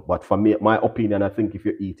don't know. But for me, my opinion, I think if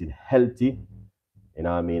you're eating healthy, you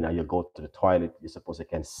know what I mean, and you go to the toilet, you're supposed to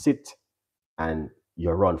can sit and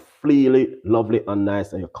you run freely, lovely and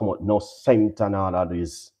nice, and you come out no scent and all of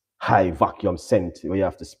these high vacuum scent where you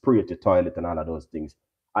have to spray at the toilet and all of those things.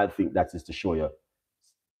 I think that is to show you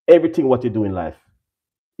everything what you do in life,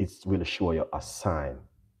 it will show you a sign.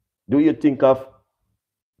 Do you think of,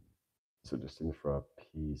 so just in for a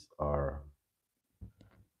piece, or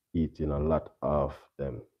eating a lot of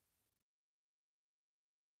them?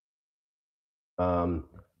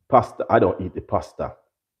 Pasta, I don't eat the pasta.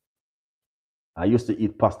 I used to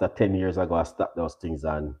eat pasta 10 years ago. I stopped those things.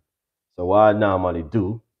 And so what I normally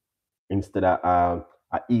do, instead of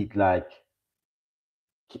I eat like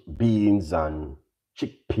beans and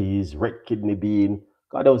chickpeas, red kidney bean.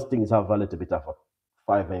 Because those things have a little bit of a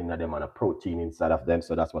fiber in them and a protein inside of them.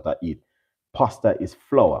 So that's what I eat. Pasta is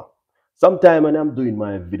flour. Sometimes when I'm doing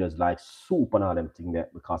my videos like soup and all them things there,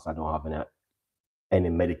 because I don't have any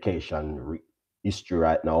medication history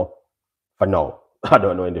right now, for now. I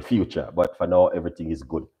don't know in the future, but for now, everything is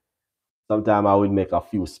good. Sometimes I will make a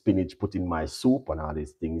few spinach, put in my soup and all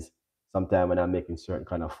these things. Sometimes when I'm making certain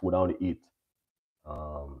kind of food, I want to eat.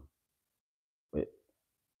 With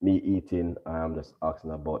me eating, I am just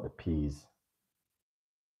asking about the peas.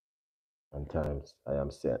 Sometimes I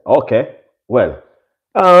am saying, okay, well,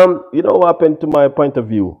 you know what happened to my point of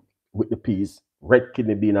view with the peas, red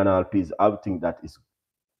kidney bean and all peas? I think that is,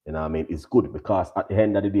 you know what I mean, it's good, because at the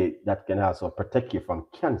end of the day, that can also protect you from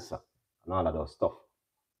cancer and all of those stuff.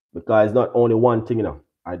 Because it's not only one thing, you know.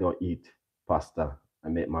 I don't eat pasta. I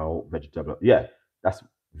make my own vegetable. Yeah, that's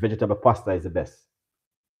vegetable pasta is the best.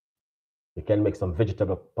 You can make some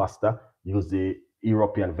vegetable pasta, use the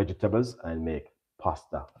European vegetables and make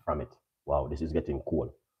pasta from it. Wow, this is getting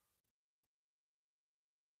cool.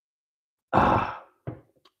 Ah.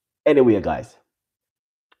 Anyway, guys.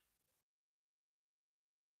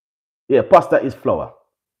 Yeah, pasta is flour.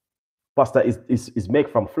 Pasta is made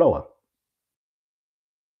from flour.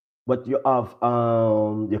 But you have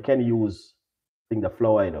you can use think the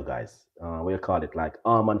flour, you know, guys. We call it like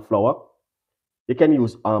almond flour. You can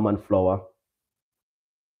use almond flour.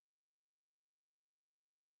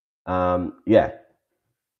 Yeah,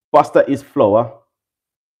 pasta is flour.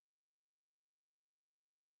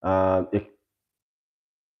 It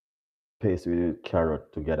paste with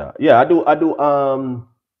carrot together. Yeah, I do. I do.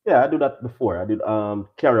 Yeah, I do that before. I did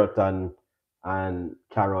carrot and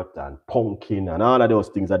carrot and pumpkin and all of those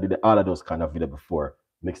things. I did all of those kind of video before.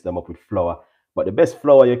 Mix them up with flour. But the best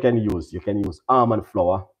flour you can use almond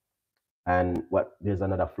flour. And what? There's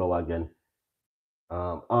another flour again.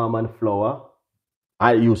 Almond flour.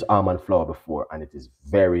 I use almond flour before, and it is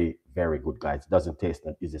very, very good, guys. It doesn't taste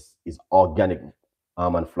that. It's organic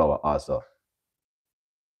almond flour also.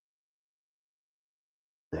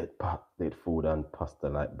 They food and pasta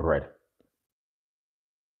like bread.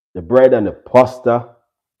 The bread and the pasta,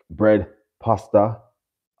 bread, pasta,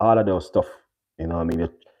 all of those stuff. You know what I mean?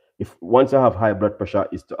 If once you have high blood pressure,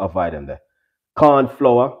 is to avoid them there. Corn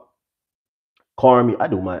flour, corn meal. I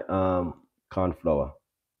do my corn flour.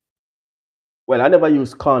 Well, I never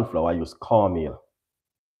use corn flour. I use cornmeal.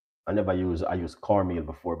 I use cornmeal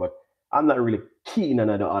before, but I'm not really keen on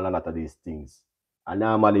a lot of these things. And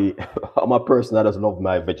normally, I'm a person that does love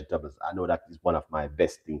my vegetables. I know that is one of my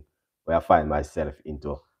best things where I find myself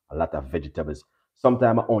into a lot of vegetables.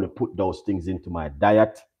 Sometimes I only put those things into my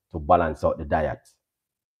diet to balance out the diet.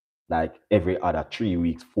 Like every other 3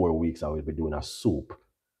 weeks, 4 weeks, I will be doing a soup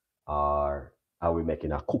or I will be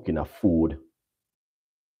making a cooking a food.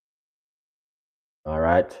 All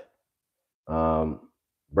right. Um,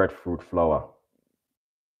 breadfruit flour.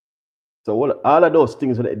 So all of those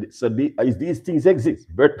things, is these things exist?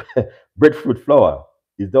 Breadfruit flour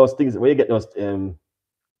is those things where you get those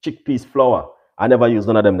chickpeas flour. I never use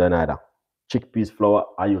none of them then either. Chickpeas flour,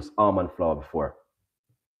 I use almond flour before.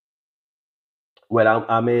 Well,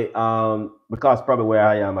 I may because probably where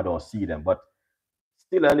I am, I don't see them, but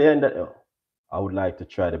still at the end, I would like to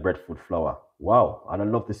try the breadfruit flour. Wow, I'd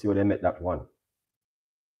love to see how they make that one.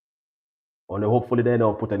 Only hopefully they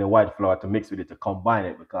don't put any white flour to mix with it to combine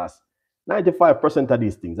it because 95% of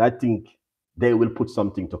these things, I think they will put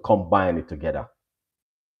something to combine it together.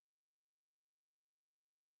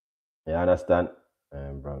 You understand?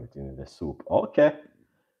 And brown it in the soup. Okay.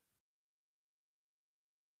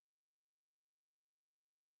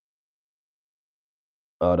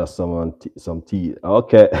 Oh, that's some tea.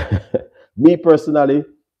 Okay. Me personally,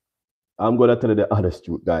 I'm gonna tell you the honest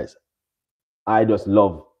truth, guys. I just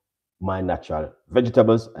love my natural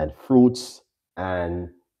vegetables and fruits and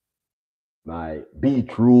my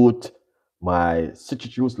beetroot, my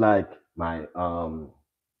citrus like my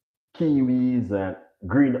kiwis and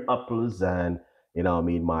green apples and you know what I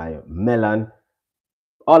mean my melon.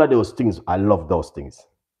 All of those things, I love those things.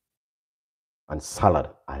 And salad,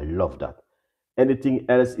 I love that. Anything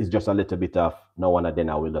else is just a little bit of now and then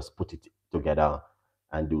I will just put it together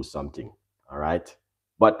and do something. All right.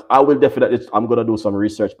 But I will definitely I'm gonna do some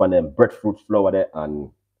research on them breadfruit flour there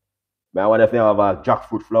and I wonder if they have a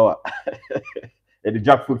jackfruit flour. The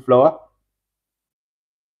jackfruit flour.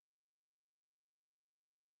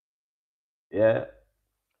 Yeah.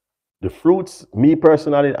 The fruits, me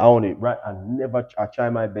personally, I only right. I try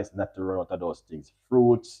my best not to run out of those things.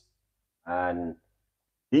 Fruits and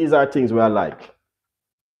these are things where I like.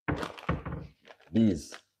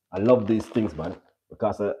 These. I love these things, man,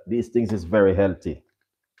 because these things is very healthy.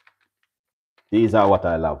 These are what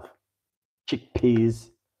I love. Chickpeas,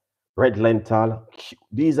 red lentil.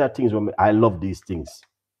 These are things where I love these things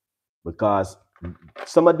because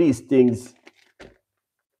some of these things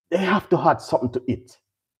they have to have something to eat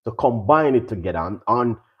to combine it together.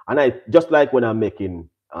 And I just like when I'm making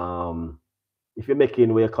if you're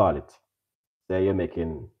making what you call it, say you're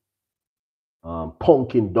making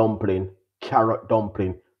pumpkin dumpling, carrot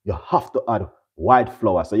dumpling, you have to add white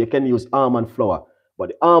flour. So you can use almond flour, but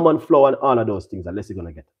the almond flour and all of those things, unless you're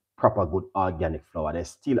gonna get proper good organic flour, they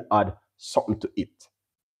still add something to it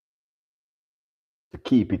to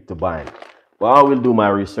keep it to bind. Well, I will do my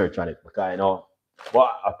research on it because I know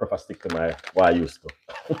I prefer stick to my what I used to.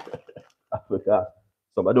 I forgot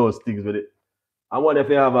some of those things with it. I wonder if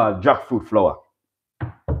you have a jackfruit flour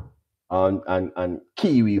and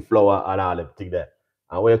kiwi flour and all that thing there.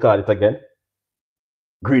 And what you call it again?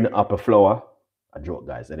 Green apple flour. A joke,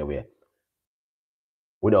 guys. Anyway,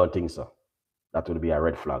 we don't think so. That would be a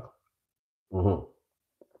red flag. Mhm.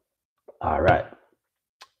 All right.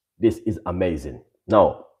 This is amazing.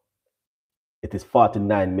 Now, it is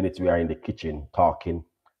 49 minutes. We are in the kitchen talking,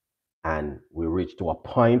 and we reach to a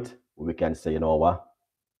point where we can say, you know what?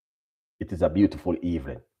 It is a beautiful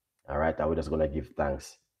evening. All right. And we're just going to give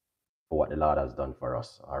thanks for what the Lord has done for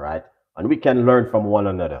us. All right. And we can learn from one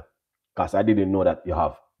another. Because I didn't know that you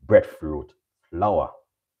have breadfruit flour.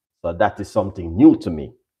 So that is something new to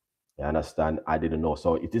me. You understand? I didn't know.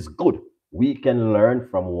 So it is good. We can learn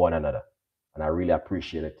from one another. And I really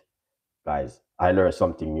appreciate it. Guys, I learned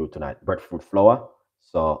something new tonight. Breadfruit flour.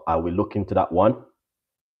 So I will look into that one.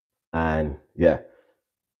 And yeah,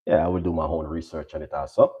 I will do my own research on it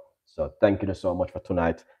also. So thank you so much for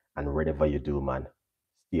tonight. And whatever you do, man,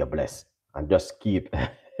 stay blessed. And just keep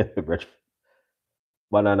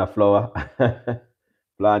banana flour,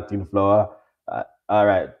 plantain flour. All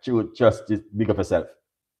right, just big up yourself.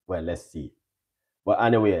 Well, let's see. But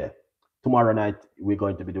anyway, tomorrow night we're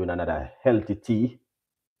going to be doing another healthy tea.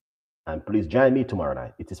 And please join me tomorrow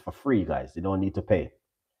night. It is for free, guys. You don't need to pay.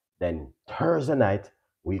 Then Thursday night,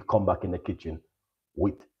 we come back in the kitchen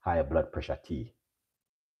with high blood pressure tea.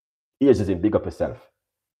 Here's is in big up yourself.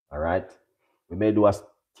 All right. We may do a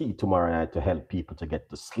tea tomorrow night to help people to get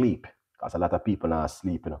to sleep. Because a lot of people are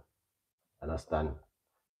sleeping. Understand?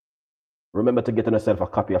 Remember to get yourself a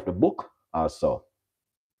copy of the book also.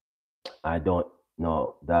 I don't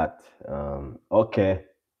know that. Okay.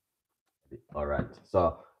 All right.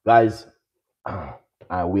 So, guys,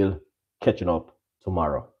 I will catch you up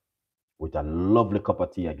tomorrow with a lovely cup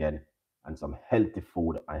of tea again and some healthy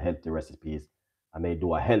food and healthy recipes. I may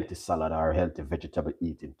do a healthy salad or healthy vegetable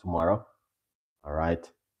eating tomorrow. All right.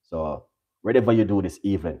 So, whatever you do this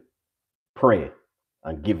evening, pray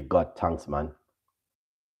and give God thanks, man.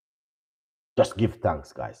 Just give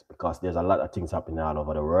thanks, guys, because there's a lot of things happening all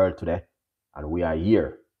over the world today, and we are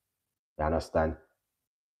here. You understand?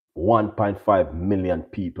 1.5 million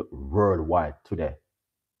people worldwide today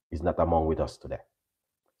is not among with us today.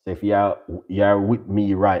 So if you're with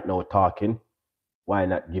me right now talking, why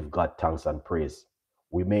not give God thanks and praise?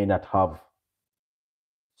 We may not have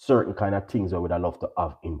certain kind of things that we'd love to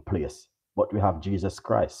have in place, but we have Jesus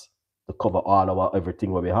Christ to cover all our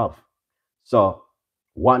everything what we have. So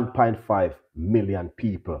 1.5 million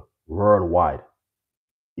people worldwide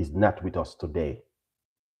is not with us today,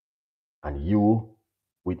 and you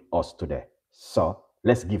with us today. So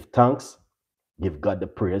let's give thanks, give God the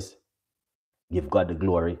praise, give God the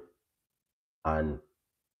glory, and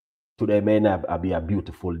today may not be a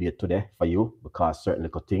beautiful day today for you because certain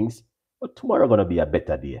little things, but tomorrow gonna be a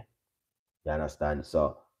better day. You understand?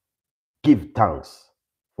 So give thanks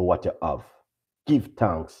for what you have. Give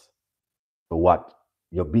thanks for what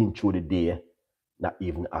you've been through the day, not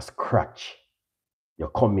even a scratch. You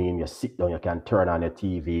come in, you sit down, you can turn on your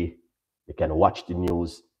TV, you can watch the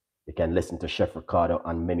news, you can listen to Chef Ricardo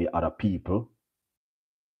and many other people.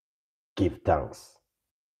 Give thanks.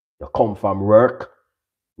 You come from work,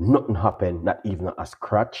 nothing happened, not even a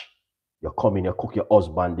scratch. You come in, you cook your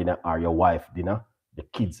husband dinner or your wife dinner, the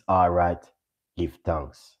kids are right, give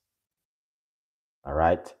thanks. All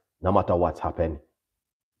right? No matter what's happened,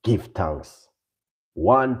 give thanks.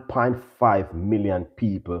 1.5 million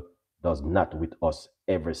people does not with us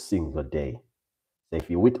every single day. So if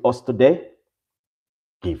you're with us today,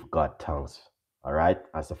 give God thanks. All right?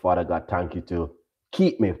 As the Father God, thank you to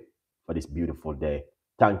keep me for this beautiful day.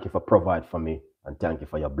 Thank you for providing for me, and thank you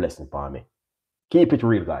for your blessing upon me. Keep it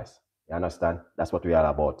real, guys. You understand? That's what we are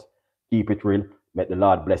about. Keep it real. May the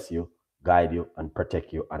Lord bless you, guide you, and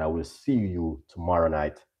protect you. And I will see you tomorrow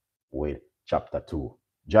night with chapter 2.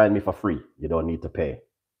 Join me for free. You don't need to pay.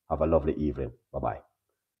 Have a lovely evening. Bye-bye.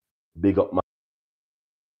 Big up, man.